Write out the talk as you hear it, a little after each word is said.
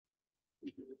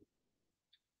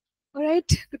All right,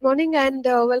 good morning and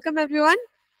welcome everyone.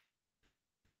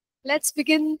 Let's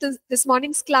begin this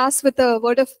morning's class with a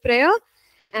word of prayer.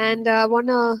 And I want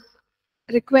to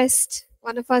request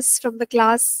one of us from the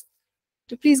class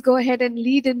to please go ahead and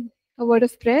lead in a word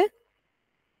of prayer.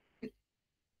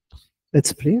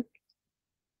 Let's pray.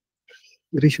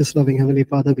 Gracious, loving Heavenly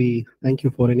Father, we thank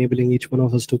you for enabling each one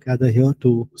of us to gather here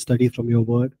to study from your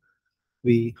word.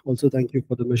 We also thank you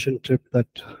for the mission trip,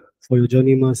 for your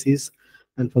journey mercies,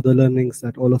 and for the learnings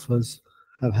that all of us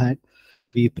have had.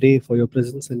 We pray for your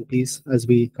presence and peace as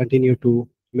we continue to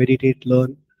meditate,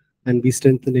 learn, and be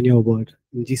strengthened in your word.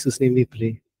 In Jesus' name we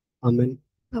pray. Amen.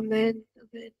 Amen.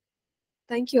 Amen.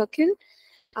 Thank you,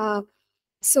 Akhil.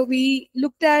 So we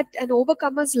looked at an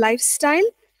overcomer's lifestyle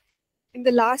in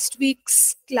the last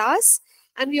week's class,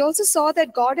 and we also saw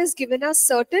that God has given us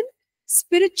certain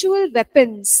spiritual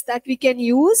weapons that we can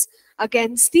use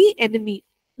against the enemy.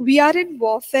 We are in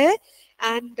warfare,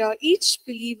 and each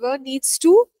believer needs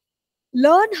to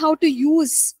learn how to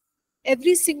use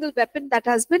every single weapon that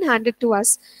has been handed to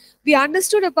us. We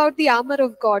understood about the armor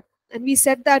of God, and we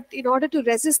said that in order to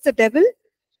resist the devil,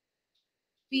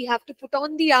 we have to put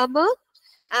on the armor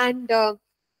and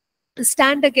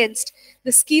stand against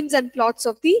the schemes and plots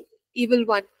of the evil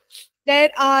one.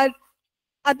 There are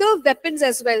other weapons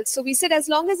as well. So we said as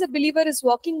long as a believer is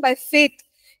walking by faith,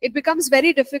 it becomes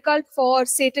very difficult for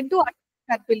Satan to attack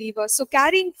that believer. So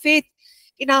carrying faith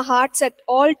in our hearts at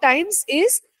all times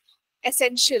is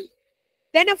essential.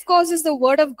 Then, of course, is the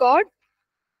word of God.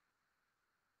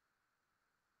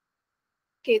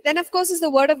 Then, of course, is the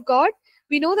word of God.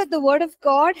 We know that the word of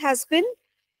God has been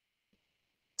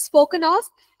spoken of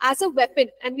as a weapon.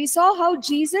 And we saw how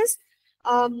Jesus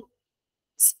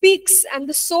speaks and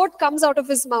the sword comes out of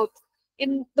his mouth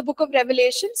in the book of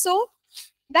Revelation. So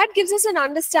that gives us an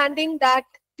understanding that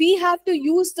we have to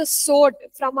use the sword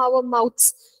from our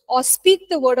mouths or speak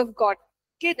the word of God.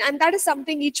 Okay, and that is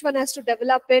something each one has to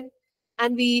develop in.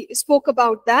 And we spoke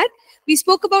about that. We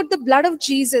spoke about the blood of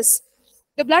Jesus.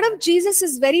 The blood of Jesus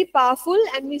is very powerful,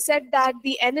 and we said that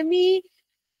the enemy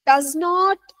does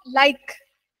not like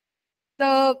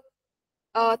the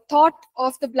thought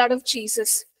of the blood of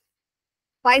Jesus.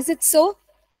 Why is it so?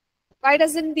 Why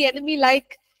doesn't the enemy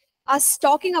like us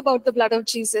talking about the blood of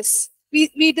Jesus?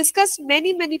 We discussed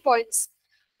many points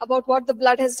about what the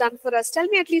blood has done for us. Tell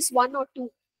me at least one or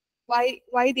two why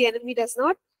the enemy does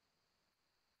not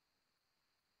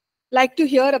like to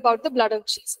hear about the blood of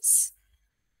Jesus.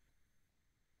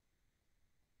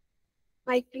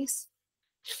 Mike, please.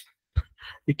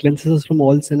 It cleanses us from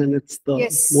all sin, and it's the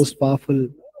most powerful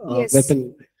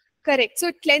weapon. Correct. So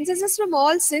it cleanses us from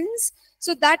all sins.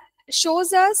 So that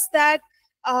shows us that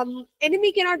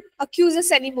enemy cannot accuse us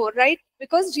anymore, right?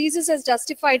 Because Jesus has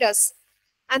justified us.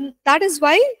 And that is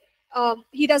why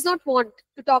he does not want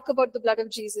to talk about the blood of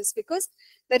Jesus, because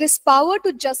there is power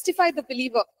to justify the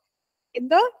believer in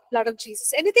the blood of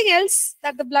Jesus. Anything else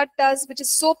that the blood does which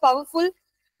is so powerful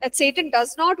that Satan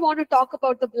does not want to talk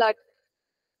about the blood?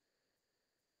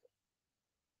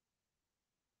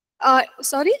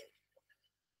 Sorry?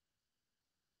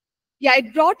 Yeah,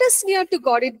 it brought us near to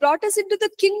God. It brought us into the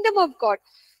kingdom of God.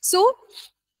 So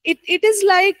it is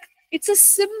like it's a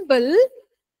symbol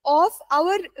of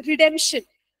our redemption,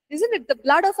 isn't it? The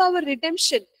blood of our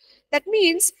redemption. That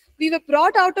means we were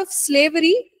brought out of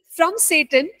slavery from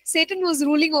Satan. Satan was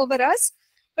ruling over us,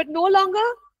 but no longer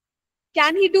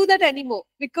can he do that anymore,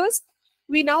 because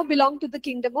we now belong to the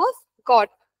kingdom of God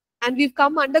and we've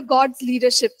come under God's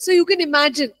leadership. So you can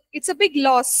imagine it's a big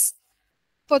loss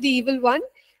for the evil one.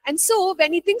 And so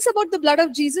when he thinks about the blood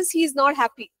of Jesus, he is not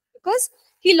happy because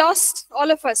he lost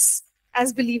all of us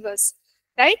as believers,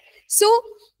 right? So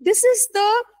this is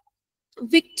the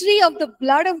victory of the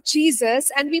blood of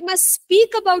Jesus, and we must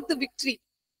speak about the victory.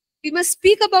 We must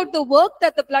speak about the work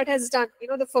that the blood has done,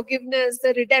 the forgiveness,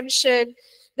 the redemption,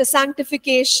 the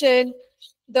sanctification,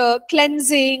 the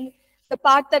cleansing, the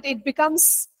part that it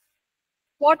becomes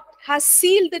what has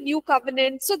sealed the new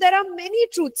covenant. So there are many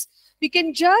truths. We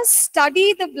can just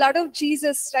study the blood of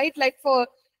Jesus, right? Like for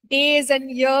days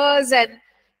and years and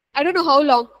I don't know how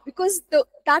long, because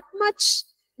that much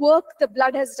work the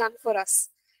blood has done for us.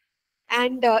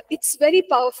 And it's very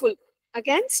powerful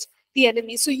against the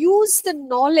enemy. So use the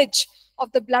knowledge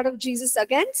of the blood of Jesus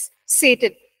against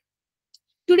Satan.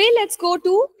 Today, let's go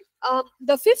to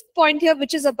the fifth point here,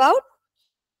 which is about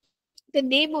the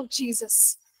name of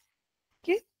Jesus.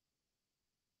 Okay.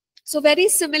 So very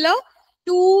similar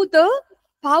to the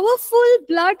powerful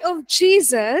blood of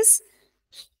Jesus,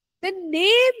 the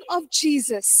name of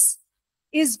Jesus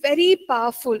is very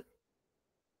powerful.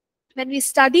 When we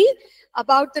study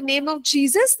about the name of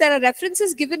Jesus, there are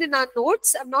references given in our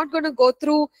notes. I'm not going to go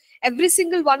through every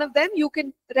single one of them. You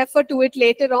can refer to it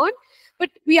later on. But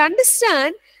we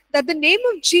understand that the name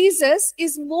of Jesus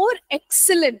is more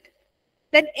excellent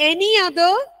than any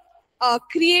other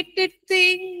created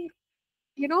thing,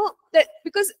 that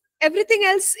because everything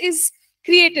else is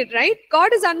created, right?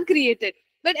 God is uncreated,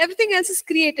 but everything else is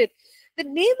created. The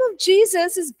name of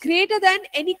Jesus is greater than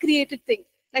any created thing.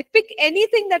 Like, pick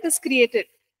anything that is created.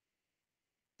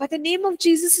 But the name of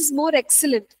Jesus is more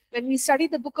excellent. When we study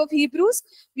the book of Hebrews,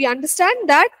 we understand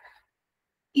that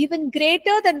even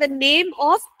greater than the name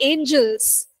of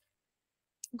angels,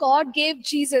 God gave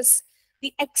Jesus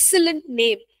the excellent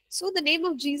name. So the name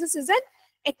of Jesus is an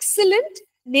excellent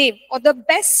name, or the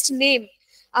best name.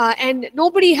 And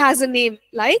nobody has a name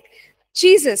like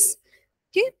Jesus.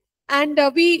 Okay. And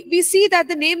we see that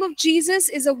the name of Jesus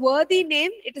is a worthy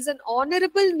name. It is an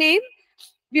honorable name.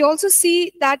 We also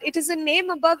see that it is a name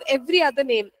above every other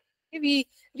name. We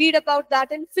read about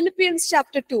that in Philippians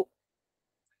chapter 2,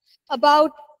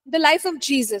 about the life of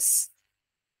Jesus.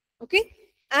 Okay.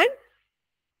 And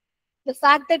the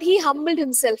fact that he humbled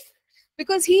himself.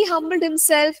 Because he humbled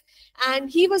himself and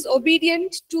he was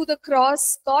obedient to the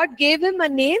cross, God gave him a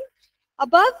name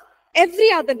above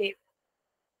every other name,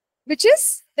 which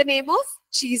is the name of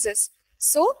Jesus.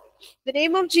 So, the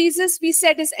name of Jesus, we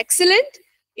said, is excellent,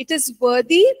 it is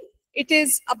worthy, it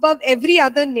is above every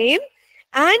other name,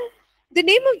 and the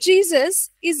name of Jesus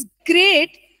is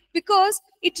great because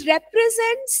it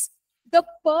represents the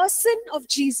person of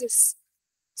Jesus.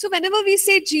 So, whenever we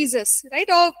say Jesus, right,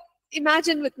 or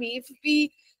imagine with me, if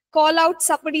we call out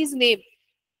somebody's name,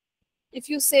 if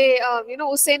you say,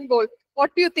 Usain Bolt,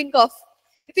 what do you think of?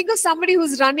 You think of somebody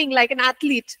who's running like an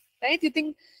athlete, right? You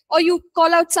think, or you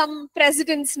call out some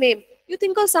president's name. You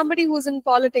think of somebody who's in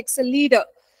politics, a leader.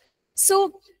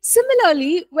 So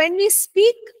similarly, when we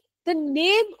speak the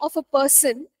name of a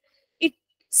person, it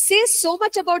says so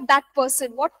much about that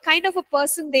person, what kind of a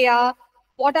person they are,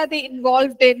 what are they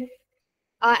involved in,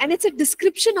 and it's a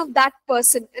description of that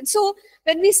person. And so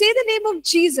when we say the name of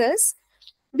Jesus,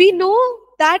 we know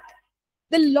that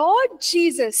the Lord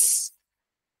Jesus,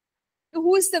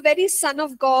 who is the very Son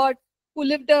of God, who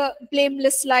lived a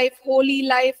blameless life, holy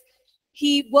life,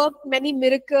 he worked many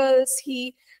miracles,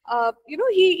 he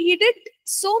did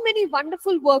so many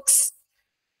wonderful works,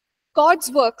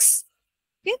 God's works.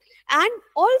 Okay? And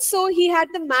also he had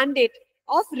the mandate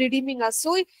of redeeming us.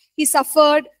 So he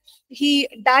suffered, he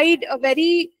died a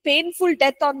very painful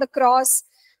death on the cross,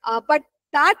 but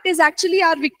that is actually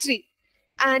our victory.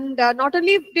 And not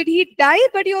only did he die,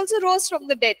 but he also rose from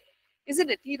the dead, isn't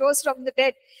it? He rose from the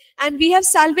dead. And we have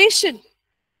salvation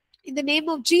in the name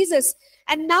of Jesus.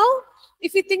 And now,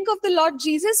 if we think of the Lord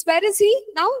Jesus, where is he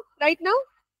now, right now?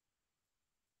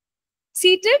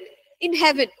 Seated in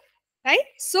heaven, right?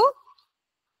 So,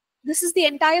 this is the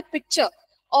entire picture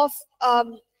of,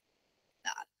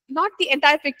 not the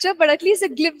entire picture, but at least a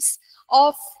glimpse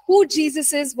of who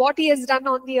Jesus is, what he has done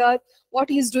on the earth, what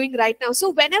he is doing right now.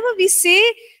 So whenever we say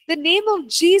the name of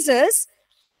Jesus,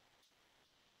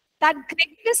 that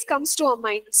greatness comes to our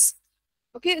minds.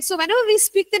 Okay, so whenever we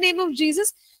speak the name of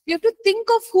Jesus, we have to think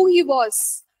of who he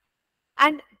was.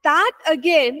 And that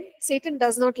again, Satan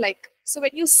does not like. So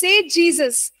when you say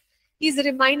Jesus, he's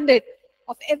reminded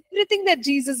of everything that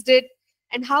Jesus did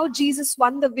and how Jesus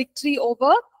won the victory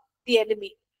over the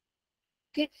enemy.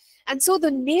 Okay, and so the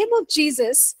name of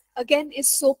Jesus again is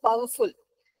so powerful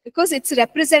because it's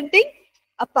representing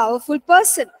a powerful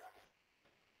person.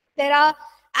 There are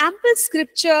ample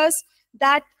scriptures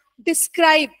that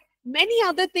describe many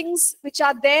other things which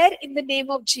are there in the name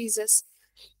of Jesus.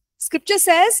 Scripture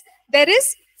says there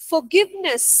is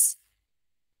forgiveness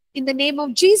in the name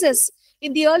of Jesus.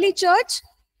 In the early church,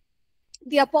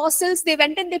 the apostles, they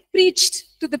went and they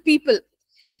preached to the people.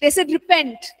 They said,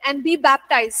 repent and be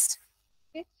baptized.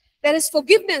 Okay? There is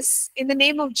forgiveness in the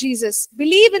name of Jesus.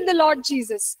 Believe in the Lord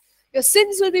Jesus. Your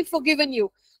sins will be forgiven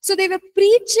you. So they were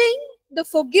preaching the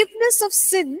forgiveness of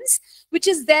sins, which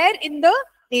is there in the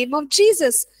name of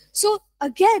Jesus. So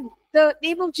again, the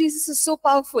name of Jesus is so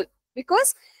powerful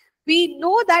because we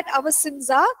know that our sins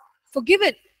are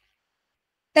forgiven.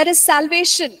 There is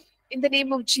salvation in the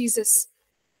name of Jesus.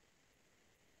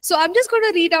 So I'm just going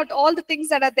to read out all the things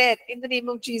that are there in the name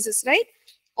of Jesus, right?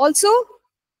 Also,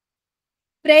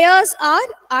 prayers are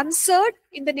answered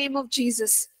in the name of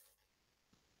Jesus.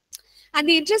 And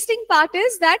the interesting part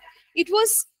is that it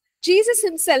was Jesus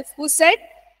himself who said,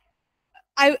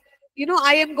 I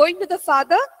am going to the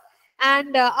Father,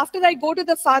 and after I go to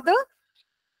the Father,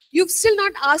 you've still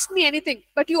not asked me anything,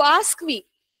 but you ask me.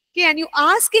 Okay, and you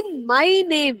ask in my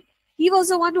name. He was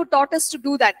the one who taught us to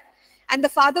do that. And the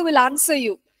Father will answer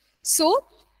you. So,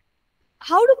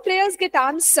 how do prayers get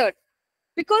answered?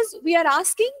 Because we are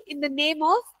asking in the name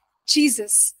of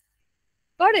Jesus.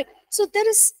 Got it? So there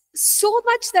is so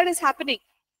much that is happening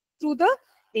through the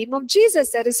name of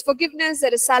Jesus. There is forgiveness,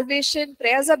 there is salvation,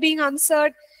 prayers are being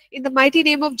answered in the mighty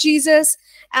name of Jesus,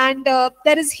 and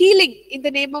there is healing in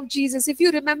the name of Jesus. If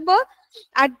you remember,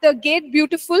 at the gate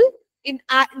beautiful in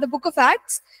the book of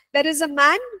Acts, there is a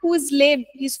man who is lame.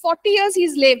 He's 40 years,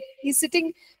 he's lame. He's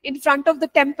sitting in front of the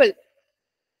temple.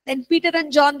 Then Peter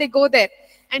and John, they go there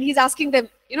and he's asking them,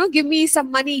 give me some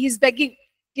money. He's begging,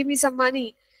 give me some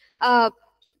money.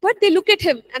 But they look at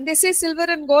him and they say, silver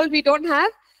and gold we don't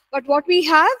have, but what we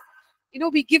have,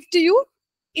 we give to you.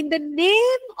 In the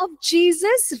name of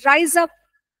Jesus, rise up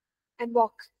and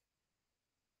walk.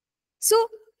 So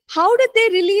how did they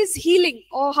release healing,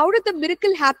 or how did the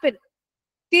miracle happen?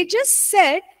 They just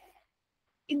said,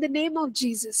 in the name of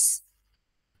Jesus.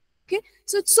 Okay,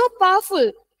 so it's so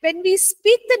powerful. When we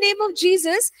speak the name of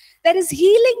Jesus, there is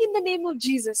healing in the name of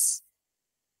Jesus.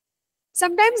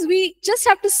 Sometimes we just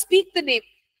have to speak the name,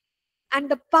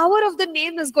 and the power of the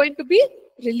name is going to be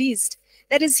released.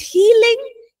 There is healing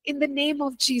in the name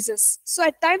of Jesus. So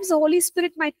at times the Holy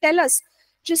Spirit might tell us,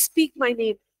 just speak my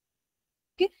name.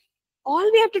 Okay, all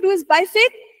we have to do is by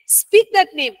faith, speak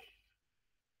that name.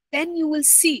 Then you will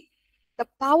see the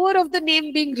power of the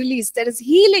name being released. There is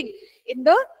healing in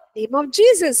the name of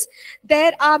Jesus.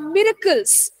 There are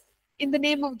miracles in the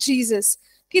name of Jesus.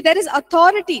 Okay, there is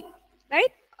authority, right?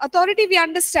 Authority we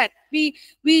understand.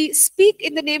 We speak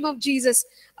in the name of Jesus.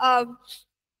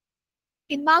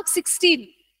 In Mark 16,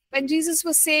 when Jesus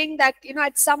was saying that,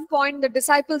 at some point the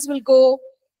disciples will go,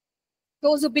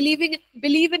 those who believe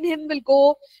in him will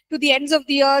go to the ends of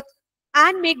the earth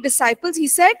and make disciples. He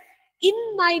said, in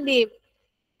my name.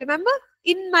 Remember?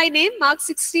 In my name, Mark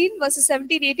 16, verses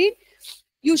 17, 18,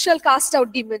 you shall cast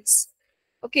out demons.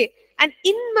 Okay. And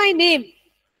in my name,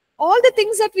 all the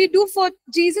things that we do for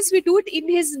Jesus, we do it in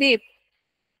his name.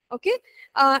 Okay.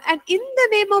 And in the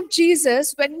name of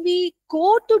Jesus, when we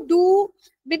go to do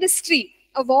ministry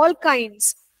of all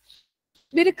kinds,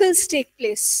 miracles take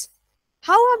place.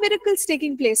 How are miracles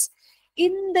taking place?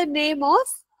 In the name of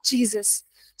Jesus.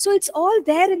 So it's all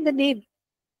there in the name.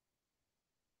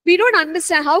 We don't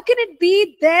understand. How can it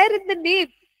be there in the name?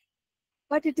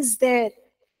 But it is there.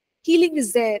 Healing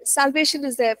is there. Salvation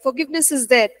is there. Forgiveness is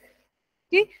there.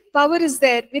 Okay? Power is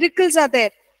there. Miracles are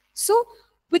there. So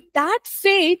with that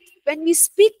faith, when we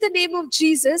speak the name of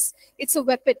Jesus, it's a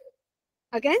weapon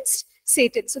against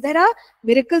Satan. So there are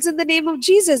miracles in the name of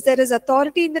Jesus. There is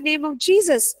authority in the name of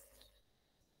Jesus.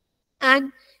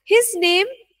 And his name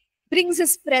brings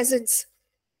his presence.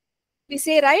 We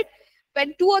say, right?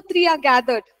 When 2 or 3 are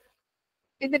gathered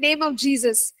in the name of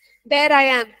Jesus, there I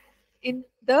am in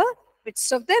the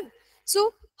midst of them.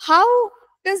 So how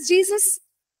does Jesus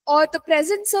or the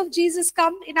presence of Jesus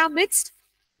come in our midst?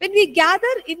 When we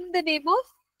gather in the name of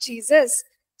Jesus.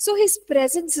 So his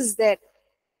presence is there.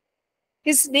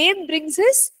 His name brings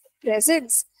his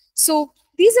presence. So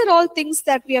these are all things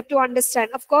that we have to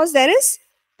understand. Of course, there is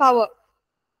power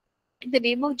in the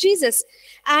name of Jesus.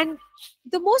 And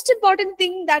the most important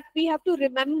thing that we have to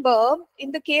remember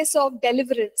in the case of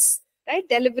deliverance, right?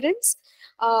 Deliverance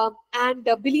and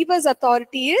the believer's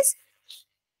authority is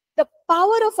the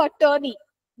power of attorney.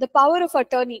 The power of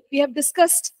attorney. We have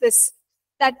discussed this,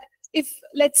 that if,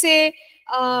 let's say,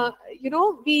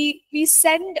 we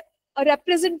send a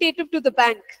representative to the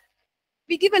bank,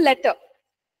 we give a letter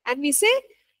and we say,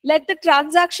 let the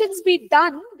transactions be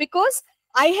done because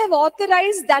I have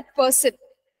authorized that person.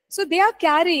 So they are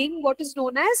carrying what is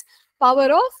known as power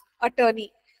of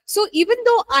attorney. So even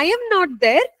though I am not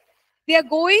there, they are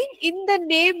going in the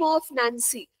name of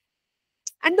Nancy.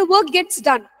 And the work gets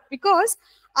done because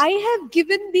I have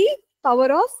given the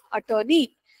power of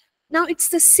attorney. Now it's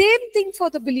the same thing for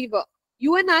the believer.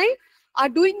 You and I are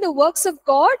doing the works of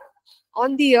God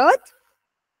on the earth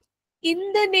in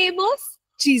the name of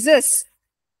Jesus.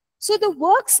 So the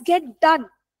works get done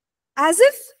as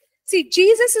if, see,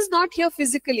 Jesus is not here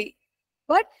physically,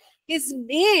 but his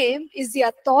name is the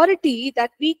authority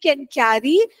that we can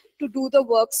carry to do the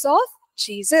works of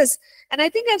Jesus. And I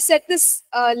think I've said this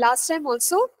last time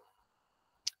also.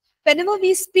 Whenever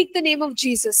we speak the name of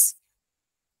Jesus,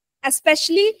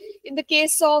 especially in the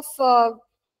case of,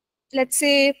 let's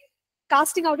say,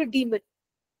 casting out a demon,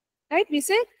 right? We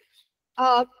say,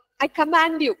 I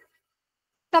command you,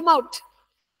 come out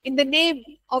in the name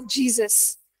of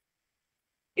Jesus.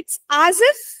 It's as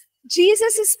if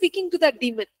Jesus is speaking to that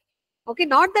demon. Okay,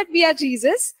 not that we are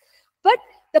Jesus, but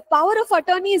the power of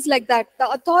attorney is like that. The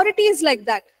authority is like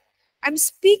that. I'm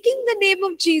speaking the name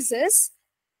of Jesus,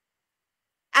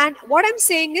 and what I'm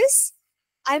saying is,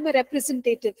 I'm a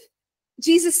representative.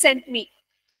 Jesus sent me.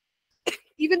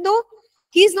 Even though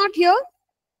he's not here,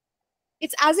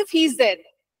 it's as if he's there.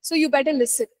 So you better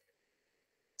listen.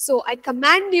 So I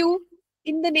command you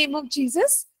in the name of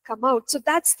Jesus, come out. So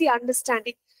that's the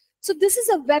understanding. So this is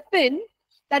a weapon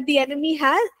that the enemy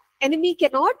has. Enemy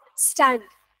cannot stand,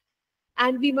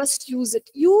 and we must use it.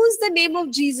 Use the name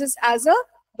of Jesus as a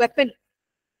weapon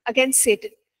against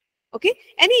Satan. Okay.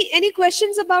 Any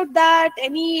questions about that?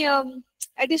 Any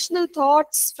additional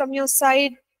thoughts from your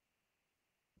side?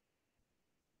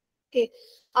 Okay.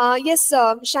 Yes,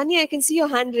 Shani, I can see your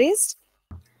hand raised.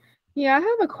 Yeah, I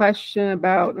have a question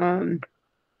about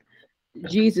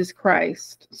Jesus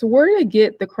Christ. So where did I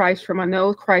get the Christ from? I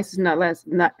know Christ is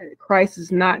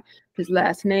not his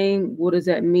last name. What does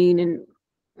that mean?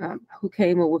 And who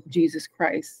came up with Jesus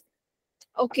Christ?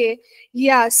 Okay.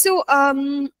 Yeah. So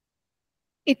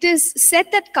it is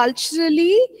said that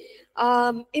culturally,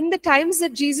 in the times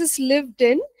that Jesus lived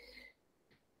in,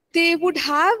 they would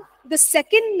have the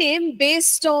second name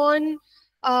based on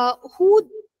who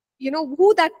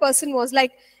that person was.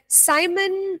 Like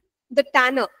Simon the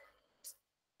Tanner.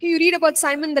 You read about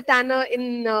Simon the Tanner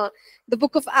in the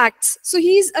book of Acts. So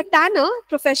he's a tanner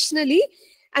professionally,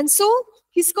 and so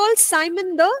he's called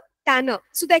Simon the Tanner.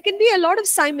 So there can be a lot of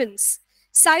Simons.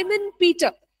 Simon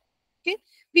Peter. Okay,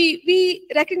 we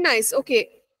recognize. Okay,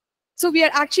 so we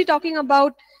are actually talking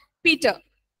about Peter.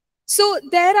 So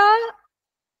there are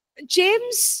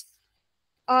James.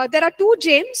 There are two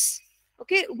James.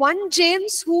 Okay, one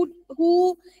James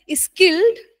who is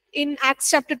killed in Acts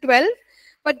chapter 12.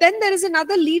 But then there is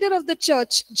another leader of the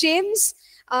church, James,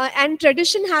 and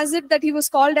tradition has it that he was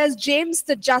called as James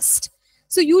the Just.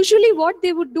 So usually what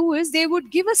they would do is they would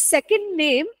give a second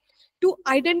name to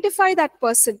identify that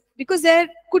person, because there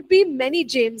could be many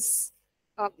James,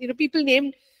 people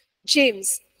named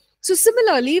James. So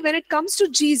similarly, when it comes to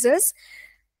Jesus,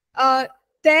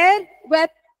 there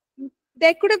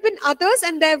could have been others,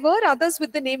 and there were others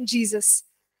with the name Jesus,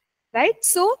 right?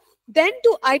 So then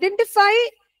to identify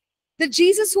the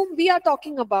Jesus whom we are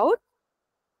talking about,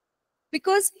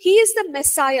 because he is the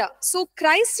Messiah. So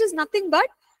Christ is nothing but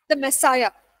the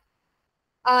Messiah.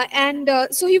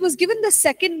 So he was given the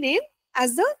second name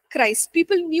as the Christ.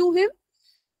 People knew him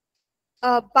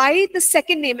by the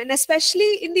second name, and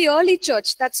especially in the early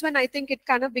church, that's when I think it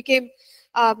kind of became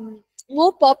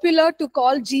more popular to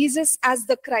call Jesus as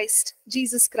the Christ,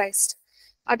 Jesus Christ.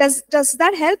 Does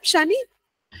that help, Shani?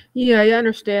 Yeah, I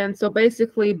understand. So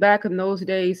basically, back in those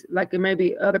days, like there may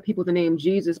be other people the name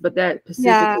Jesus, but that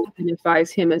specifically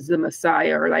identifies him as the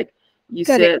Messiah, or like you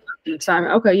Correct. said,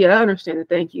 Simon. Okay, yeah, I understand it.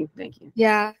 Thank you.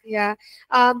 Yeah.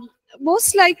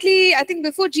 Most likely, I think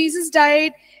before Jesus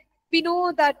died, we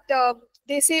know that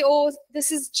they say, oh,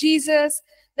 this is Jesus,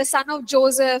 the son of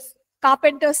Joseph,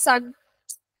 carpenter's son.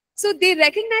 So they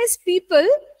recognize people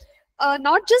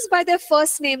not just by their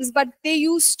first names, but they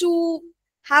used to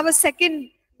have a second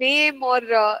name, or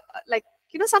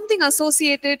something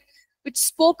associated which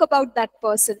spoke about that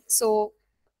person. So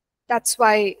that's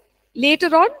why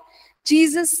later on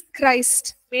Jesus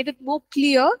Christ made it more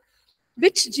clear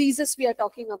which Jesus we are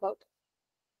talking about.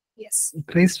 Yes.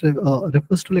 Christ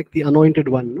refers to like the anointed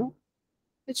one, no?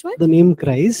 Which one? The name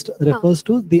Christ refers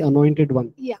to the anointed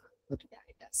one. Yeah, it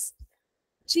does.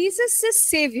 Jesus is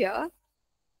Savior,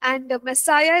 and the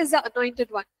Messiah is the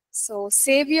anointed one. So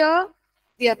Savior,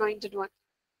 the anointed one.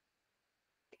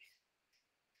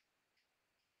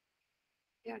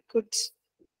 Yeah, good.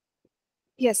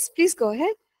 Yes, please go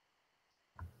ahead.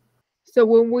 So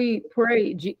when we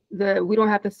pray, we don't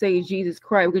have to say Jesus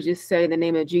Christ. We could just say the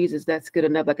name of Jesus. That's good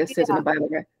enough, like it says in the Bible,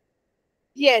 right?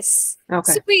 Yes.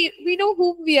 Okay. So we know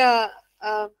whom we are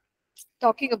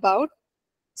talking about.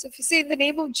 So if you say in the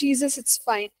name of Jesus, it's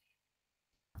fine.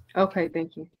 Okay,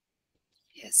 thank you.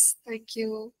 Yes, thank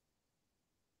you.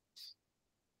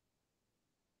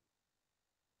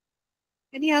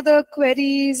 Any other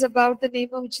queries about the name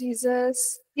of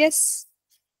Jesus? Yes.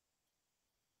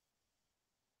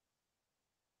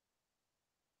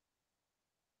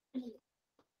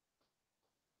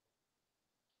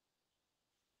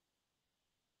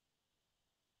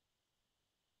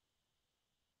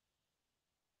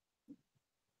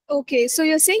 Okay, so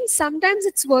you're saying sometimes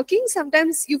it's working,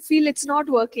 sometimes you feel it's not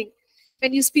working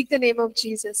when you speak the name of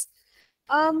Jesus.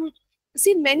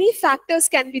 See, many factors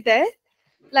can be there.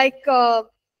 Like,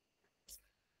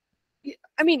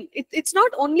 it's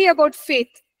not only about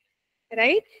faith,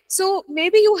 right? So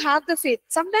maybe you have the faith.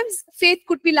 Sometimes faith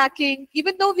could be lacking,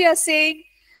 even though we are saying,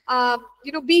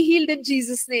 be healed in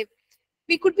Jesus' name.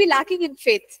 We could be lacking in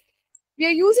faith. We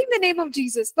are using the name of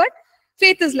Jesus, but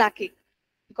faith is lacking.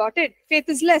 Got it? Faith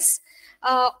is less.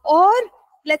 Or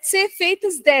let's say faith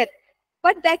is there,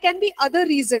 but there can be other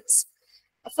reasons.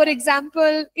 For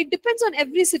example, it depends on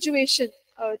every situation,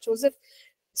 Joseph.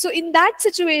 So in that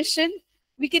situation,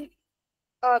 we can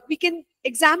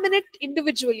examine it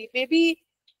individually. Maybe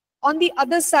on the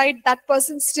other side, that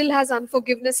person still has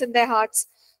unforgiveness in their hearts.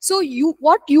 So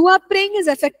what you are praying is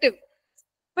effective,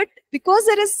 but because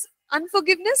there is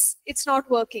unforgiveness, it's not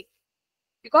working.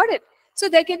 You got it? So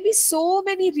there can be so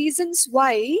many reasons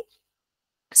why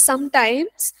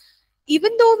sometimes,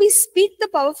 even though we speak the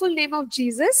powerful name of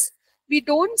Jesus, we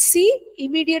don't see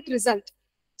immediate result.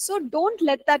 So don't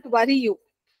let that worry you.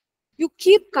 You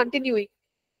keep continuing.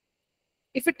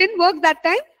 If it didn't work that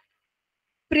time,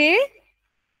 pray,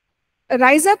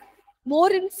 rise up more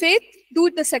in faith, do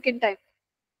it the second time,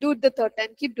 do it the third time,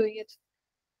 keep doing it.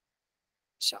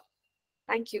 Sure.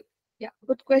 Thank you. Yeah,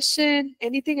 good question.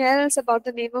 Anything else about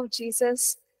the name of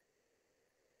Jesus?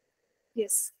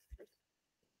 Yes.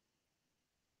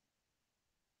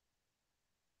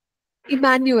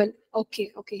 Emmanuel.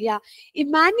 Okay, yeah.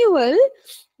 Emmanuel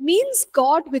means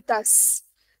God with us.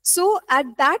 So at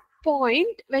that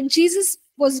point, when Jesus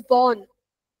was born,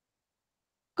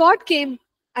 God came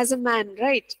as a man,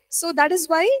 right? So that is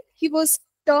why he was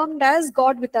termed as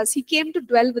God with us. He came to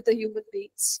dwell with the human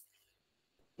beings.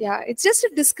 Yeah, it's just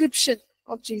a description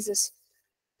of Jesus.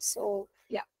 So,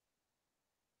 yeah.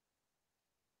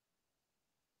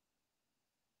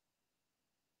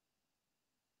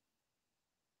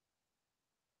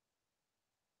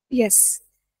 Yes.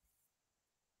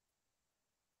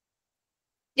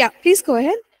 Yeah, please go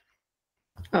ahead.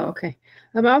 Oh, okay.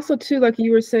 Also, too, like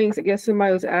you were saying, I guess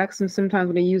somebody was asking sometimes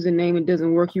when they use a name, it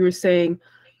doesn't work. You were saying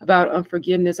about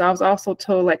unforgiveness. I was also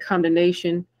told like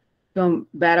condemnation,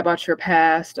 bad about your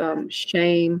past,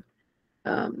 shame,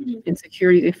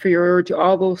 insecurity, inferiority,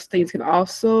 all those things can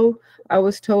also, I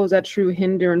was told, is that true,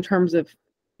 hinder in terms of,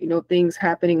 things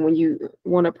happening when you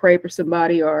want to pray for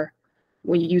somebody or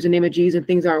when you use the name of Jesus and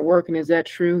things aren't working. Is that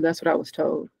true? That's what I was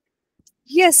told.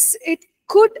 Yes, it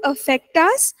could affect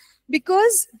us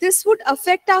because this would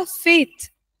affect our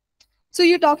faith. So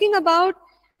you're talking about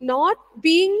not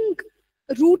being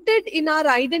rooted in our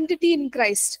identity in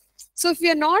Christ. So if we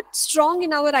are not strong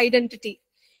in our identity,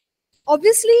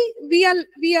 obviously we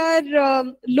are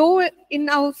low in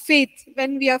our faith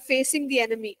when we are facing the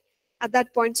enemy at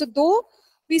that point. So though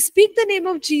we speak the name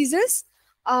of Jesus,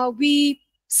 we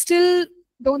still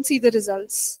don't see the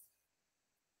results.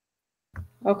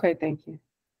 Okay, thank you.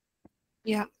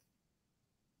 Yeah.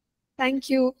 Thank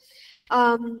you.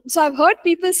 So I've heard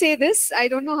people say this. I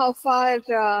don't know how far,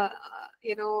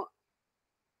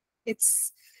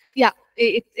 it's, yeah,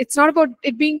 it's not about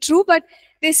it being true, but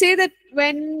they say that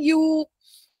when you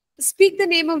speak the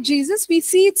name of Jesus, we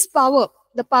see its power,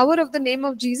 the power of the name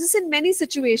of Jesus in many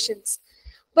situations.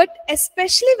 But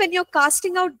especially when you're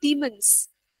casting out demons,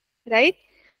 right?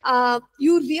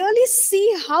 You really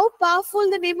see how powerful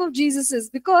the name of Jesus is,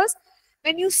 because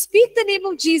when you speak the name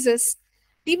of Jesus,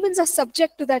 demons are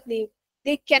subject to that name.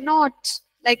 They cannot,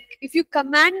 like, if you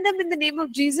command them in the name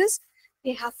of Jesus,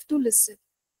 they have to listen.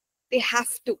 They have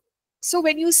to. So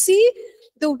when you see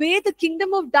the way the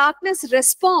kingdom of darkness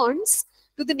responds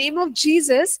to the name of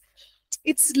Jesus,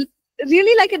 it's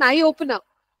really like an eye opener.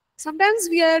 Sometimes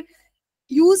we are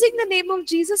using the name of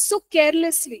Jesus so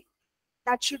carelessly.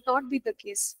 That should not be the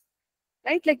case,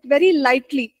 right? Like very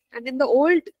lightly. And in the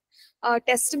Old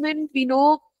Testament, we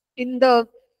know in the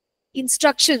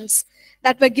instructions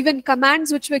that were given,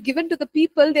 commands which were given to the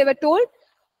people, they were told,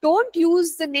 don't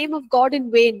use the name of God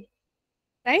in vain,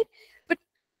 right? But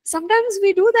sometimes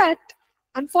we do that.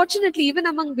 Unfortunately, even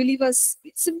among believers,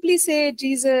 we simply say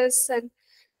Jesus and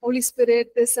Holy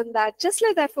Spirit, this and that, just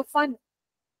like that for fun.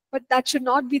 But that should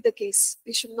not be the case.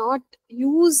 We should not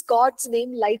use God's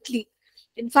name lightly.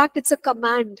 In fact, it's a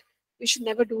command. We should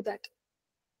never do that,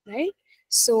 right?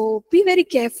 So be very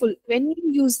careful when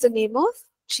you use the name of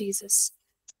Jesus.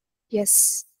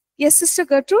 Yes. Yes, Sister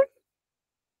Gertrude?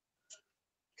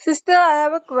 Sister, I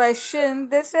have a question.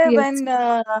 They say Yes.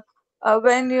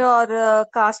 when you're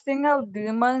casting out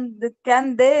demons,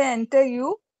 can they enter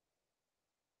you?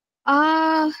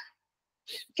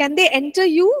 Can they enter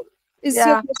you? Is your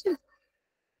Yeah, question?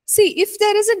 See, if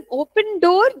there is an open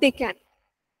door, they can.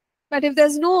 But if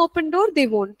there's no open door, they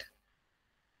won't.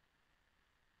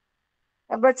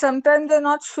 but sometimes they're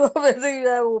not sure whether you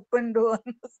have open door.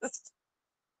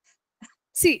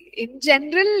 See, in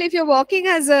general, if you're walking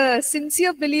as a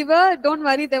sincere believer, don't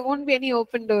worry, there won't be any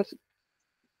open door.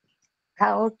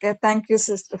 Okay, thank you,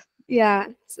 sister. Yeah,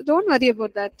 so don't worry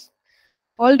about that.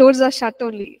 All doors are shut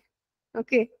only.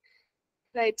 Okay.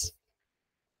 Right.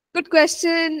 Good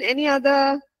question. Any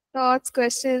other thoughts,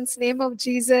 questions? Name of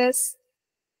Jesus.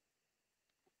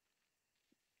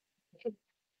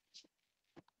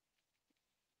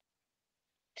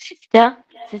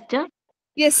 Sister,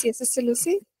 Yes, yes, Sister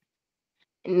Lucy.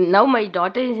 now my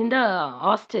daughter is in the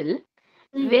hostel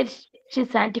where she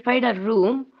sanctified her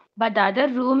room, but the other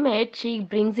roommate she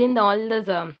brings in all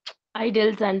those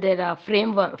idols and their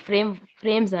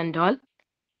frames and all.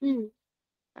 Hmm.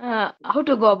 How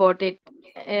to go about it?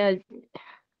 Uh,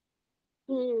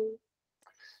 Hmm.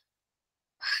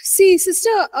 See,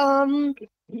 sister,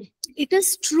 it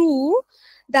is true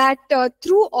that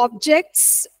through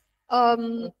objects,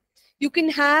 you can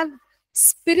have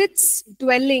spirits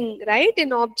dwelling, right,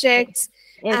 in objects,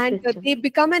 yes, and sister. they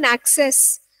become an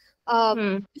access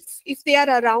Hmm. if they are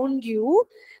around you.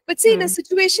 But see, in a Hmm.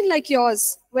 situation like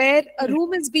yours, where a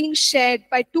room is being shared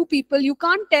by two people, you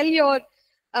can't tell your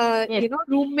Yes,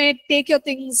 roommate, take your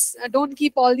things, don't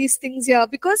keep all these things here,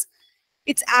 because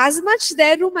it's as much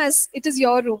their room as it is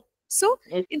your room. So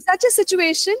yes, in such a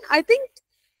situation, I think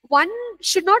one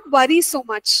should not worry so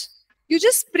much. You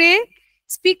just pray,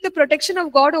 speak the protection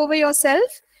of God over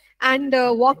yourself, and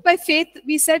walk by faith.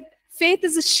 We said faith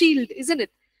is a shield, isn't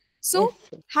it? yes. So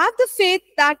have the faith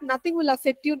that nothing will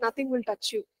affect you, nothing will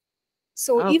touch you.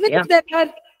 So even Okay, if there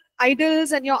are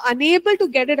idols and you're unable to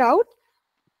get it out,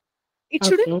 it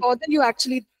shouldn't okay, bother you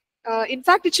actually. In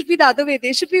fact, it should be the other way.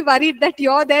 They should be worried that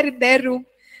you're there in their room,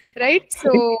 right?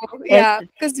 So, yes, yeah,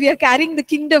 because we are carrying the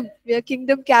kingdom. We are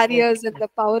kingdom yes, carriers and the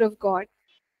power of God.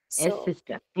 yes, So,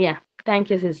 sister. Yeah, thank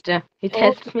you, sister. It okay,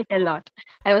 helps me a lot.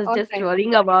 I was all just right.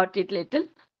 worrying about it little.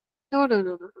 No, no,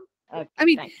 no, no, no. I Okay,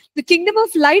 mean, thank. the kingdom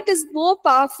of light is more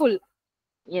powerful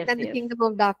Yes, than the yes, kingdom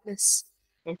of darkness.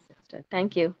 yes, sister.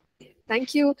 Thank you.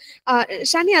 Thank you.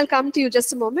 Shani, I'll come to you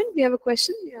just a moment. We have a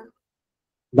question. Yeah.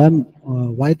 Ma'am,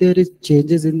 why there is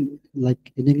changes in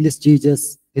like in English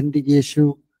Jesus, Hindi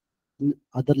Yeshu, in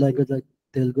other language like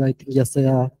Telugu, I think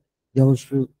Yesaya,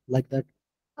 Yahushu, like that.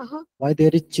 Uh-huh. Why there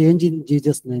is change in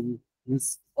Jesus' name?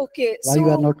 Means Okay. why you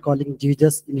are So, not calling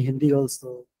Jesus in Hindi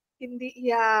also?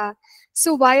 yeah.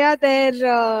 So why are there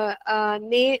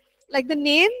name, like the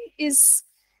name is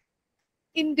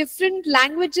in different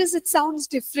languages, it sounds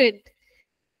different.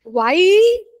 Why?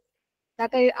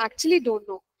 That I actually don't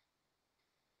know.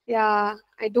 Yeah,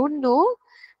 I don't know.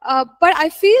 But I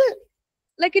feel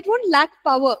like it won't lack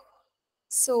power.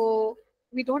 So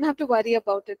we don't have to worry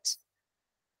about it.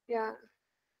 Yeah.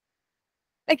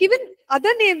 Like even other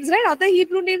names, right? Other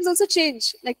Hebrew names also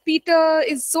change. Like Peter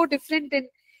is so different in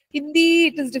Hindi,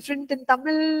 it is different in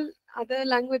Tamil, other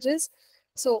languages.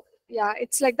 So yeah,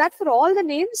 it's like that for all the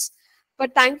names.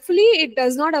 But thankfully, it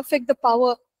does not affect the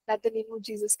power that the name of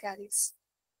Jesus carries.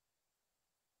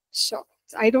 Sure.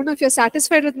 So I don't know if you're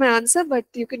satisfied with my answer, but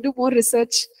you can do more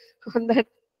research on that.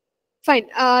 Fine.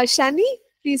 Shani,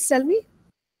 please tell me.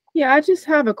 Yeah, I just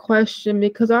have a question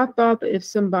because I thought that if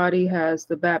somebody has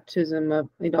the baptism of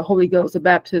Holy Ghost, the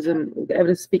baptism, the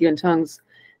evidence of speaking in tongues,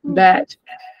 that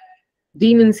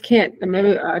demons can't.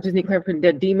 Maybe I just need clarification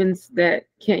that demons that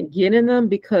can't get in them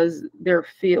because they're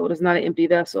filled. It's not an empty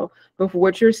vessel. But for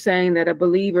what you're saying, that a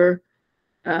believer,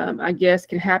 I guess,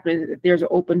 can happen if there's an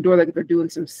open door, like if they're doing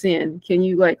some sin. Can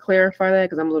you like clarify that?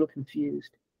 Because I'm a little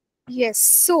confused. Yes.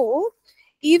 So,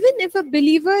 even if a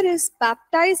believer is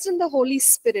baptized in the Holy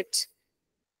Spirit,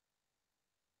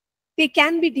 they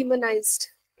can be demonized.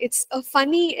 It's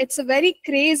a very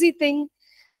crazy thing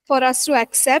for us to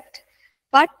accept,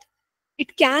 but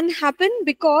it can happen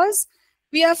because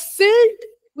we are filled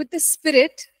with the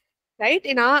Spirit, right?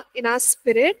 In our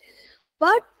spirit.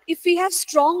 But if we have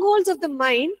strongholds of the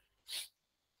mind,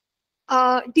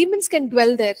 demons can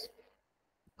dwell there.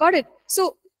 Got it?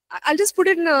 So I'll just put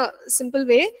it in a simple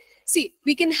way. See,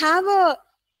 we can have a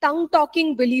tongue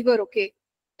talking believer, okay?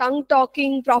 Tongue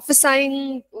talking,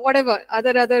 prophesying, whatever,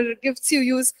 other gifts you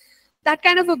use, that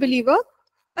kind of a believer.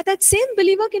 But that same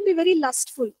believer can be very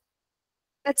lustful.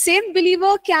 That same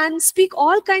believer can speak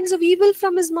all kinds of evil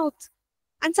from his mouth.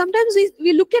 And sometimes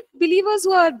we look at believers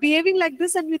who are behaving like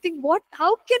this and we think, what?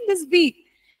 How can this be?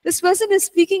 This person is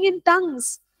speaking in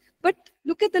tongues. But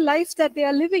look at the life that they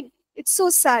are living. It's so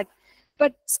sad.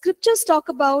 But scriptures talk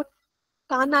about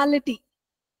carnality,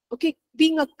 okay?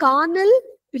 Being a carnal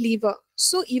believer.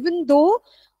 So even though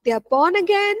they are born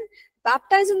again,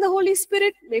 baptized in the Holy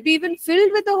Spirit, maybe even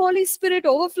filled with the Holy Spirit,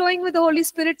 overflowing with the Holy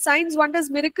Spirit, signs, wonders,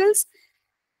 miracles,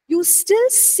 you still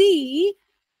see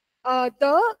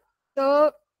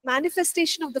the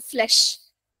manifestation of the flesh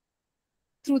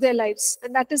through their lives,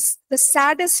 and that is the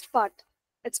saddest part.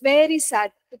 It's very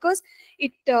sad because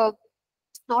it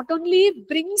not only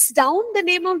brings down the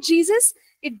name of Jesus,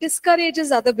 it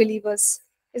discourages other believers,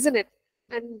 isn't it?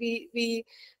 And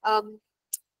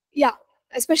yeah,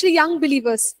 especially young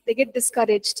believers, they get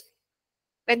discouraged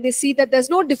when they see that there's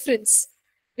no difference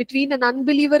between an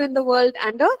unbeliever in the world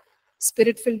and a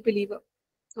spirit-filled believer.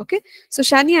 Okay, so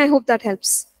Shani, I hope that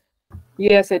helps.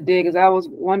 Yes, it did, because I was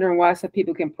wondering why some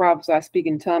people can prophesy, speak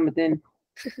in tongues, but then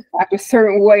act a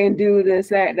certain way and do this.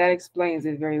 That explains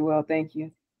it very well. Thank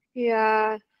you.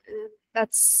 Yeah,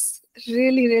 that's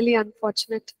really, really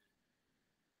unfortunate.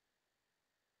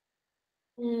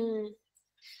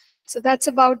 So that's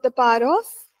about the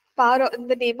power in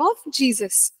the name of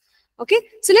Jesus. Okay,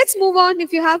 so let's move on.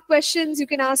 If you have questions, you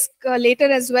can ask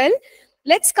later as well.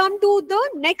 Let's come to the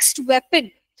next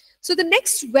weapon. So the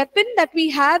next weapon that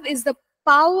we have is the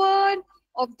power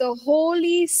of the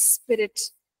Holy Spirit.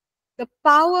 The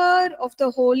power of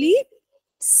the Holy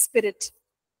Spirit.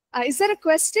 Is there a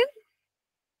question?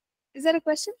 Is there a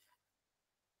question?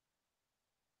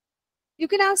 You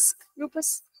can ask,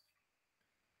 Rupus.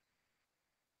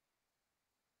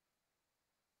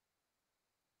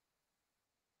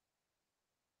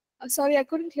 Sorry, I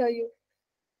couldn't hear you.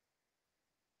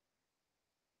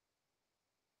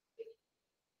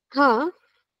 Huh?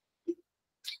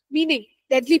 Meaning,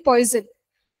 deadly poison.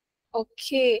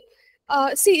 Okay.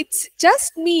 See, it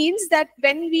just means that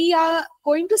when we are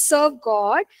going to serve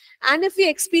God and if we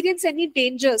experience any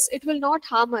dangers, it will not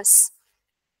harm us.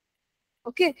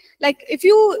 Okay. Like if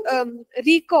you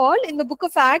recall in the book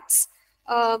of Acts,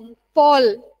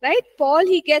 Paul, right? Paul,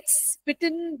 he gets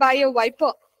bitten by a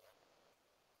viper.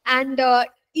 And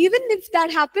even if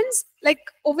that happens, like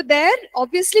over there,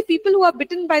 obviously people who are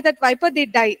bitten by that viper, they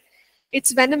die.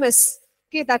 It's venomous.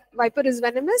 Okay, that viper is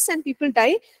venomous and people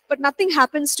die, but nothing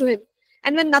happens to him.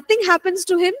 And when nothing happens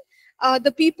to him,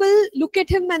 the people look at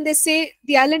him and they say,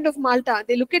 the island of Malta,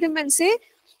 they look at him and say,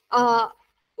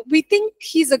 we think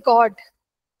he's a god.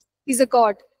 He's a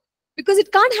god. Because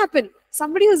it can't happen.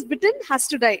 Somebody who's bitten has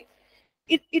to die.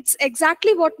 It's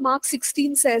exactly what Mark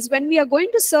 16 says. When we are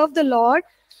going to serve the Lord,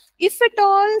 if at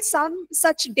all some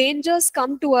such dangers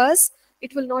come to us,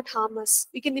 it will not harm us.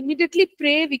 We can immediately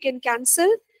pray, we can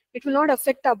cancel, it will not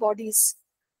affect our bodies.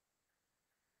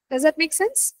 Does that make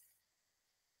sense?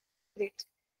 Great.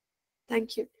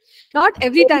 Thank you. Not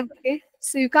every time, okay?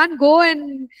 So you can't go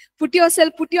and put your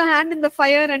hand in the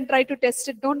fire and try to test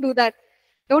it. Don't do that.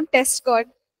 Don't test God.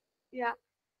 Yeah.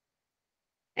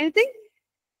 Anything?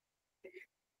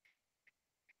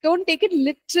 Don't take it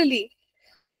literally.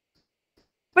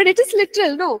 But it is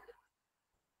literal, no?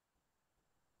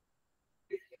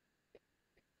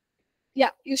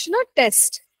 Yeah, you should not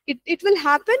test. It will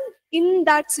happen in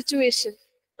that situation,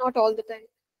 not all the time.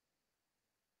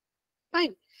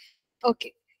 Fine.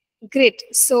 Okay, great.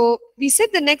 So we said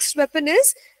the next weapon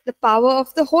is the power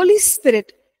of the Holy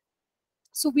Spirit.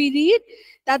 So we read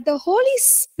that the Holy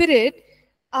Spirit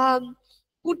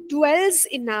who dwells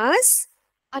in us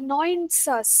anoints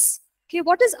us. Okay,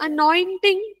 what is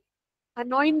anointing?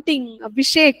 Anointing,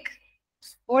 Abhishek.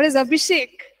 What is Abhishek?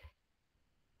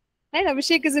 Right,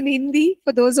 Abhishek is in Hindi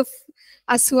for those of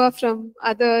us who are from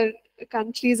other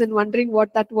countries and wondering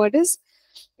what that word is.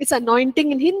 It's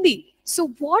anointing in Hindi. So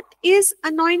what is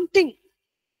anointing?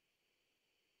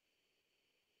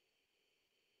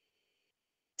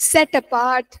 Set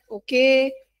apart,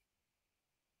 okay.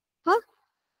 Huh?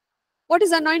 What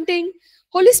is anointing?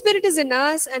 Holy Spirit is in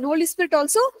us and Holy Spirit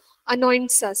also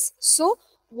anoints us. So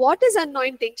what is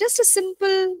anointing? Just a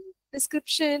simple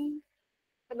description.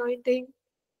 Anointing.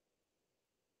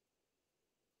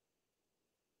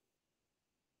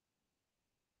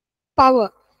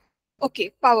 Power.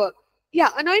 Okay, power. Yeah,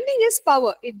 anointing is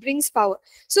power. It brings power.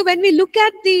 So when we look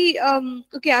at the,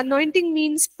 anointing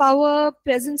means power,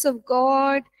 presence of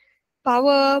God,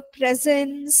 power,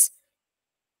 presence.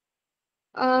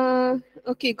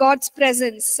 Okay, God's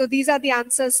presence. So these are the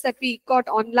answers that we got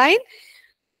online.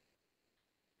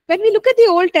 When we look at the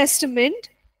Old Testament,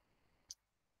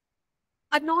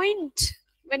 anoint,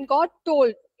 when God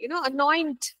told,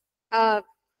 anoint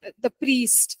the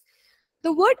priest.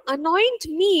 The word anoint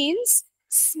means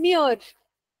smear.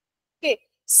 Okay,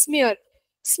 smear.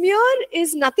 Smear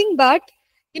is nothing but,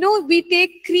 we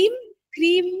take cream,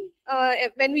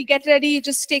 when we get ready, you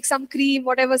just take some cream,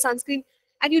 whatever, sunscreen,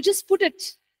 and you just put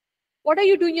it. What are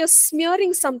you doing? You're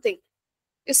smearing something.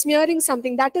 You're smearing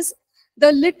something. That is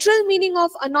the literal meaning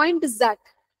of anoint is that.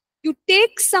 You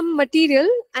take some material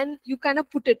and you kind of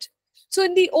put it. So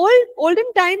in the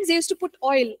olden times, they used to put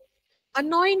oil,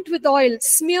 anoint with oil,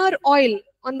 smear oil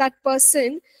on that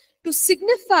person to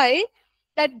signify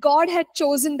that God had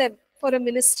chosen them for a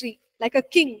ministry, like a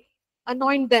king,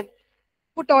 anoint them,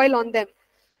 put oil on them,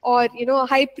 or a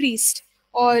high priest,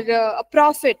 or a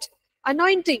prophet,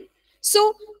 anointing.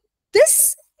 So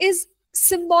this is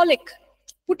symbolic.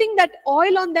 Putting that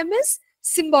oil on them is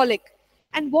symbolic.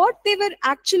 And what they were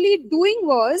actually doing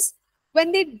was,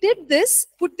 when they did this,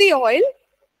 put the oil,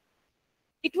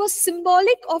 it was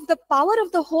symbolic of the power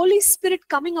of the Holy Spirit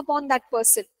coming upon that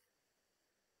person.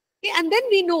 Okay, and then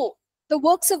we know the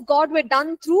works of God were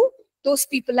done through those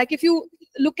people. Like if you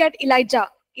look at Elisha,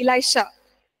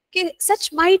 okay,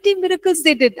 such mighty miracles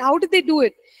they did. How did they do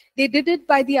it? They did it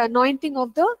by the anointing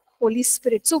of the Holy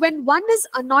Spirit. So when one is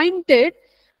anointed,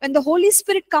 when the Holy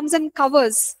Spirit comes and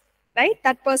covers, right,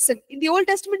 that person. In the Old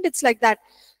Testament, it's like that.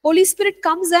 Holy Spirit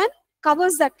comes and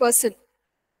covers that person.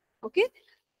 Okay,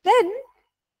 then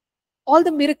all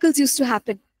the miracles used to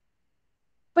happen.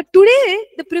 But today,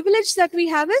 the privilege that we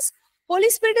have is Holy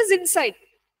Spirit is inside.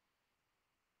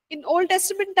 In Old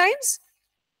Testament times,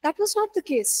 that was not the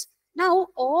case. Now,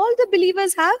 all the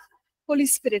believers have Holy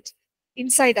Spirit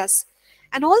inside us.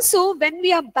 And also, when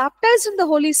we are baptized in the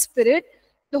Holy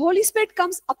Spirit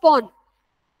comes upon.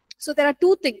 So there are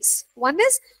two things. One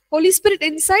is Holy Spirit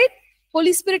inside,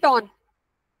 Holy Spirit on.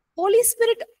 Holy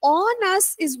Spirit on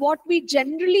us is what we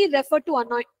generally refer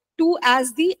to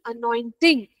as the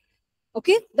anointing.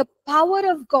 Okay, the power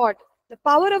of God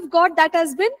that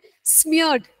has been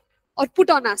smeared or put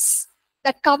on us,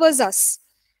 that covers us.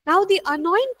 Now the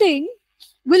anointing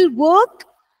will work,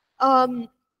 and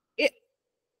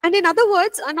in other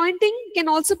words, anointing can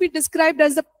also be described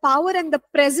as the power and the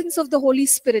presence of the Holy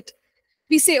Spirit.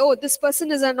 We say, oh, this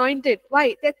person is anointed.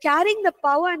 Why? They're carrying the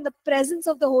power and the presence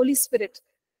of the Holy Spirit,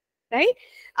 right?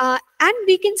 And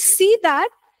we can see that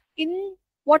in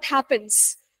what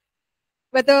happens,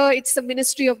 whether it's the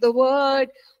ministry of the word,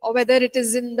 or whether it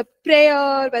is in the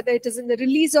prayer, whether it is in the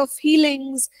release of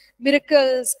healings,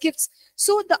 miracles, gifts.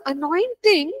 So the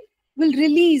anointing will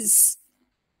release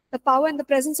the power and the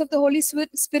presence of the Holy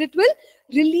Spirit will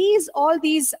release all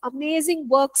these amazing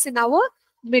works in our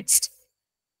midst.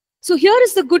 So here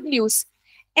is the good news.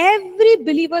 Every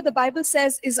believer, the Bible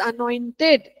says, is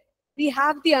anointed. We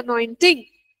have the anointing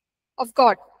of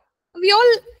God. We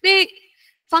all may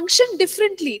function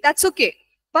differently. That's okay.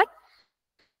 But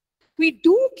we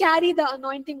do carry the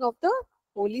anointing of the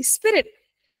Holy Spirit.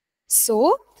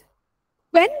 So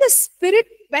when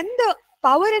the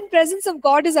power and presence of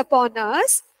God is upon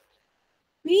us,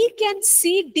 we can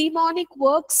see demonic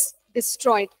works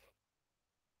destroyed.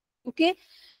 Okay.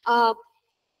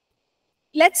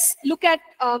 Let's look at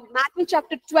Matthew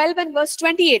chapter 12 and verse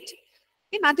 28.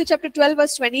 Okay, Matthew chapter 12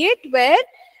 verse 28, where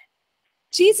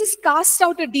Jesus cast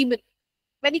out a demon.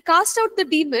 When he cast out the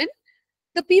demon,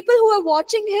 the people who were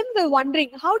watching him were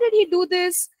wondering, how did he do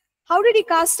this? How did he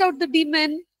cast out the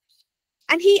demon?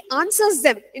 And he answers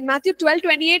them. In Matthew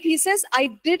 12:28, he says, I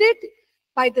did it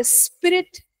by the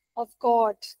Spirit of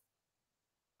God.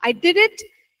 I did it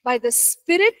by the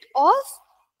Spirit of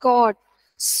God.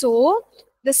 So,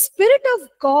 the Spirit of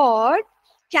God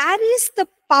carries the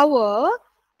power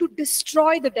to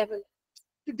destroy the devil,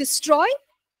 to destroy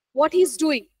what he's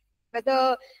doing,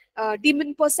 whether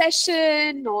demon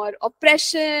possession or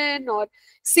oppression or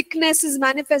sickness is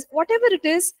manifest, whatever it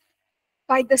is,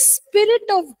 by the Spirit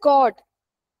of God,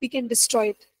 we can destroy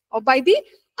it. Or by the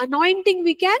anointing,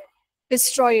 we can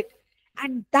destroy it.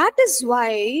 And that is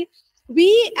why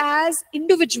we as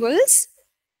individuals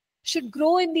should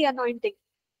grow in the anointing.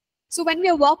 So when we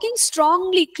are walking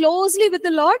strongly, closely with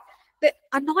the Lord, the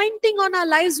anointing on our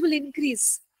lives will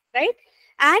increase, right?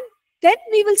 And then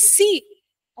we will see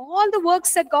all the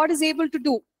works that God is able to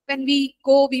do. When we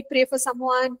go, we pray for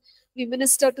someone, we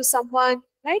minister to someone,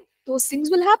 right? Those things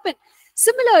will happen.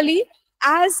 Similarly,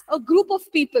 as a group of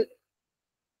people,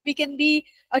 we can be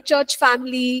a church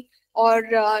family or,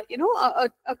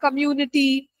 a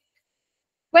community.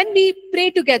 When we pray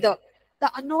together,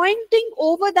 the anointing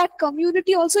over that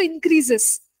community also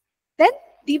increases. Then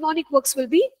demonic works will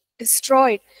be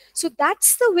destroyed. So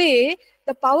that's the way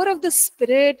the power of the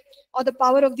Spirit or the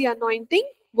power of the anointing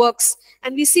works.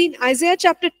 And we see in Isaiah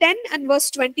chapter 10 and verse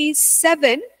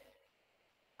 27.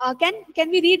 Can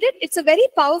we read it? It's a very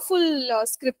powerful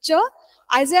scripture.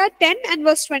 Isaiah 10 and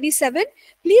verse 27.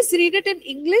 Please read it in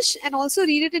English and also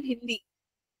read it in Hindi.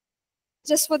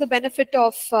 Just for the benefit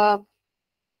of,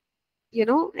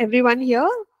 everyone here.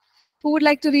 Who would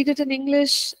like to read it in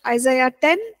English? Isaiah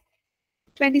 10,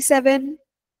 27.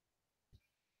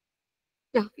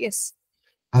 Yeah, yes.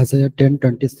 Isaiah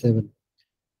 10:27.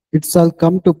 It shall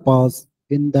come to pass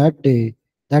in that day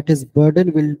that his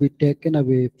burden will be taken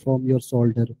away from your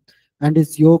shoulder, and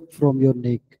his yoke from your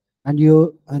neck, and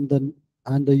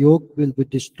the yoke will be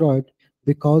destroyed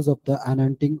because of the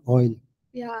anointing oil.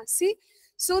 Yeah, see.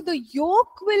 So the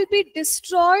yoke will be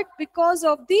destroyed because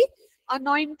of the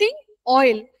anointing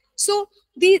oil. So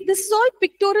this is all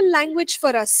pictorial language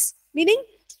for us, meaning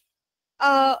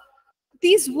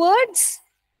these words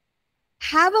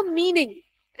have a meaning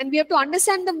and we have to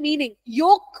understand the meaning.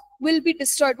 Yoke will be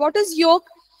destroyed. What is yoke?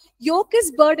 Yoke is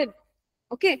burden.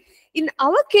 Okay. In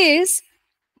our case,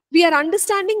 we are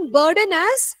understanding burden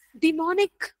as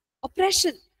demonic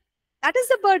oppression. That is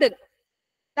the burden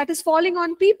that is falling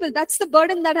on people. That's the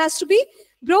burden that has to be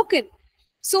broken.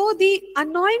 So the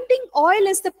anointing oil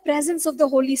is the presence of the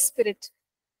Holy Spirit,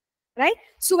 right?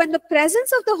 So when the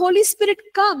presence of the Holy Spirit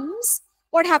comes,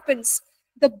 what happens?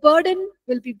 The burden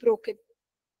will be broken.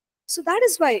 So that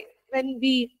is why when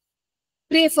we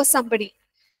pray for somebody,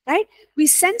 right, we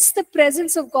sense the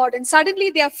presence of God and suddenly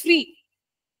they are free.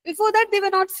 Before that, they were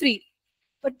not free.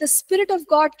 But the Spirit of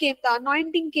God came, the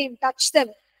anointing came, touched them,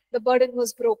 the burden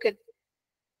was broken.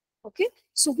 Okay,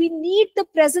 so we need the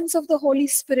presence of the Holy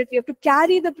Spirit. We have to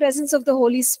carry the presence of the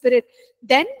Holy Spirit.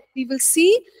 Then we will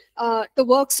see the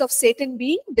works of Satan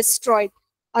being destroyed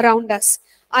around us.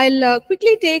 I'll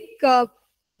quickly take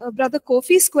Brother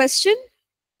Kofi's question.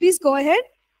 Please go ahead.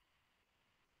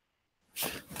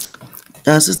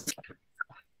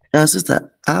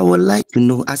 Sister, I would like to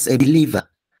know, as a believer,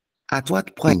 at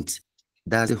what point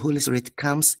does the Holy Spirit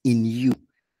comes in you?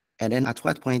 And then at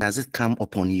what point does it come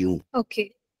upon you?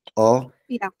 Okay. Or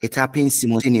Yeah. it happens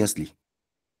simultaneously?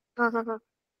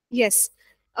 Yes.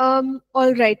 All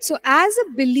right. So as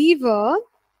a believer,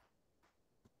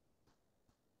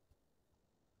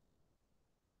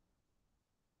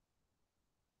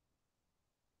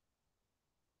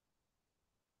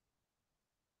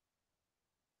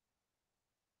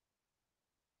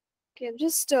 okay, I'm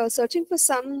just searching for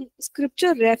some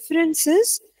scripture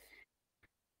references.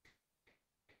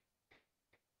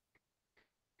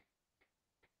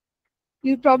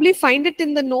 You'll probably find it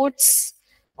in the notes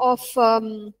of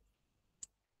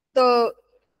the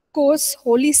course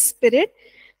Holy Spirit.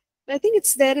 I think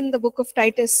it's there in the book of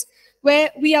Titus, where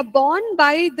we are born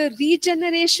by the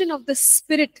regeneration of the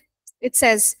Spirit, it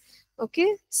says.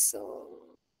 Okay,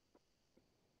 so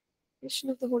regeneration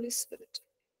of the Holy Spirit.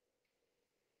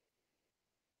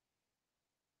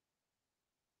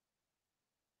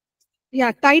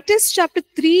 Yeah, Titus chapter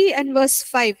 3 and verse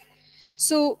 5.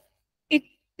 So it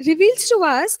reveals to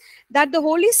us that the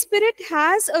Holy Spirit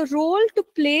has a role to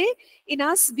play in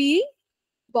us being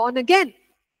born again.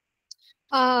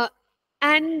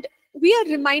 And we are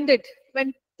reminded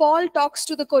when Paul talks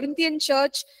to the Corinthian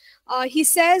church, he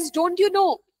says, don't you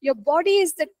know, your body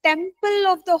is the temple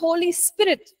of the Holy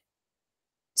Spirit.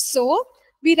 So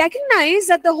we recognize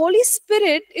that the Holy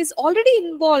Spirit is already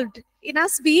involved in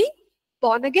us being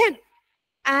born again.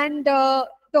 And the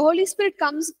Holy Spirit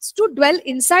comes to dwell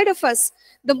inside of us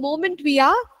the moment we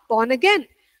are born again.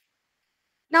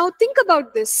 Now think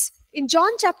about this. In John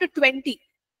chapter 20,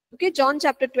 okay, John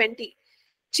chapter 20,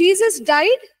 Jesus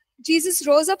died, Jesus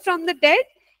rose up from the dead,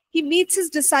 he meets his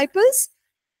disciples,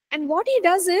 and what he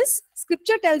does is,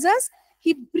 scripture tells us,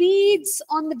 he breathes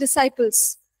on the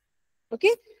disciples.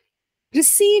 Okay,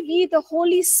 receive ye the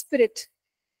Holy Spirit.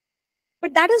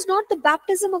 But that is not the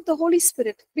baptism of the Holy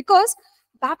Spirit, because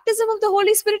baptism of the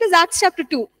Holy Spirit is Acts chapter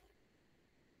 2.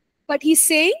 But he's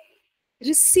saying,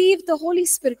 receive the Holy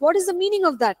Spirit. What is the meaning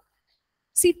of that?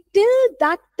 See, till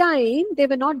that time, they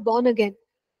were not born again.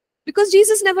 Because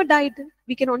Jesus never died.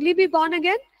 We can only be born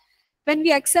again when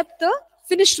we accept the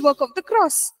finished work of the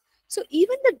cross. So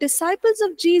even the disciples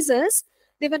of Jesus,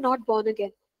 they were not born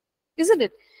again. Isn't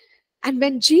it? And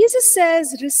when Jesus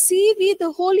says, receive ye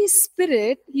the Holy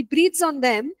Spirit, he breathes on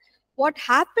them. What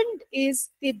happened is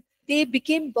they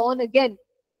became born again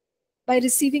by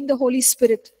receiving the Holy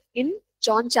Spirit in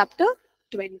John chapter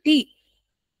 20.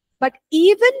 But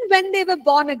even when they were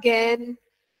born again,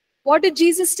 what did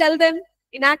Jesus tell them?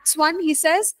 In Acts 1, he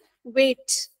says,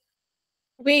 wait,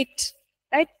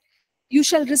 right? You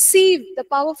shall receive the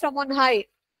power from on high,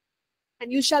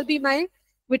 and you shall be my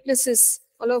witnesses,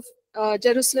 all of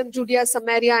Jerusalem, Judea,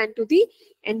 Samaria, and to the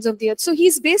ends of the earth. So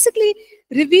he's basically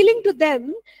revealing to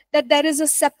them that there is a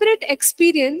separate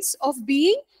experience of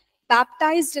being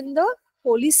baptized in the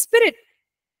Holy Spirit.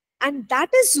 And that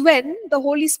is when the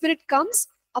Holy Spirit comes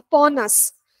upon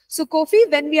us. So Kofi,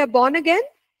 when we are born again,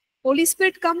 Holy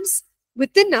Spirit comes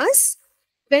within us.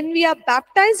 When we are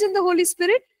baptized in the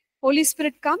Holy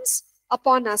Spirit comes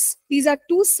upon us. These are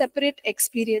two separate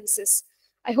experiences.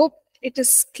 I hope it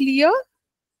is clear.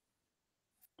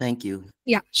 Thank you.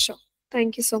 Yeah, sure.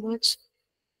 Thank you so much.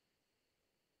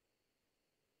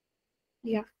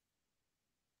 Yeah.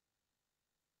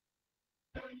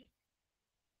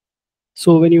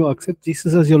 So when you accept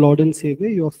Jesus as your Lord and Savior,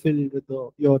 you are filled with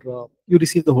you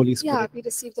receive the Holy Yeah, Spirit. we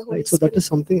receive the Holy Right. So Spirit. that is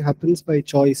something happens by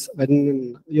choice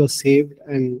when you're saved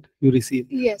and you receive.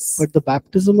 Yes. But the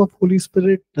baptism of Holy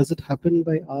Spirit, does it happen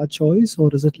by our choice, or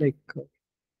is it like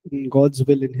in God's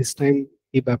will, in His time,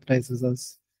 He baptizes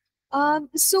us?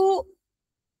 So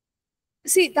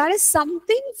see, that is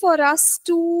something for us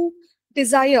to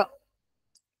desire.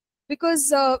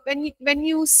 Because when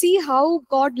you see how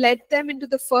God led them into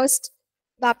the first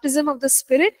baptism of the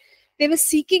Spirit, they were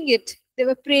seeking it, they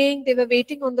were praying, they were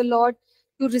waiting on the Lord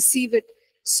to receive it.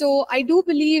 So I do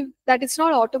believe that it's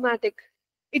not automatic.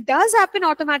 It does happen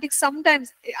automatic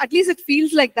sometimes. At least it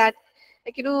feels like that.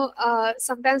 Like,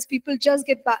 sometimes people just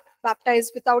get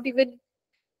baptized without even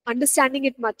understanding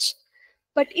it much.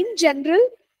 But in general,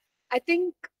 I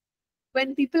think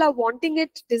when people are wanting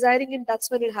it, desiring it,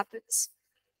 that's when it happens.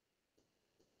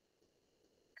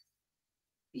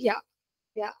 Yeah.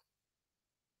 Yeah.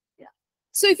 Yeah.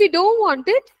 So if you don't want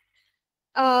it,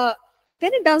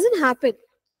 then it doesn't happen.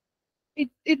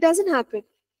 It doesn't happen.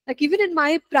 Like, even in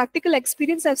my practical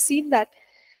experience, I've seen that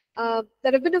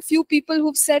there have been a few people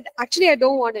who've said, actually, I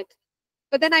don't want it.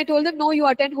 But then I told them, no, you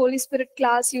attend Holy Spirit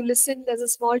class, you listen, there's a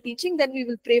small teaching, then we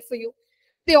will pray for you.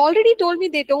 They already told me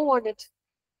they don't want it.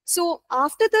 So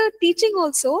after the teaching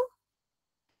also,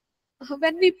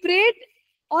 when we prayed,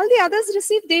 all the others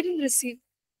received, they didn't receive.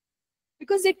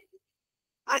 Because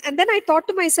and then I thought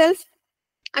to myself,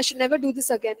 I should never do this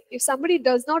again. If somebody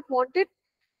does not want it,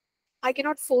 I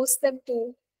cannot force them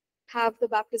to have the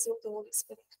baptism of the Holy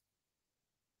Spirit.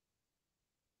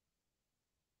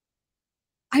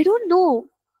 I don't know.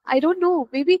 I don't know.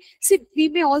 Maybe, see, we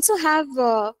may also have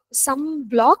some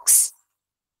blocks.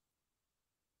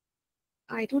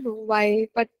 I don't know why,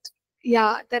 but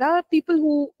yeah, there are people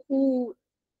who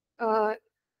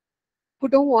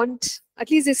don't want. At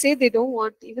least they say they don't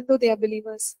want, even though they are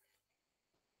believers.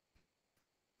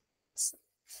 So,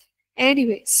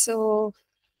 anyway, so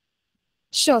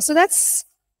sure. So that's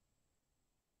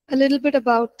a little bit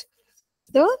about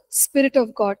the Spirit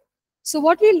of God. So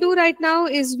what we'll do right now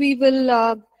is we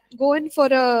will go in for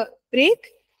a break,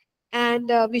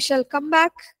 and we shall come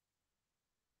back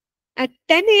at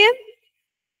 10 a.m.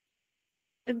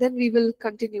 and then we will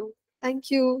continue. Thank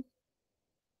you.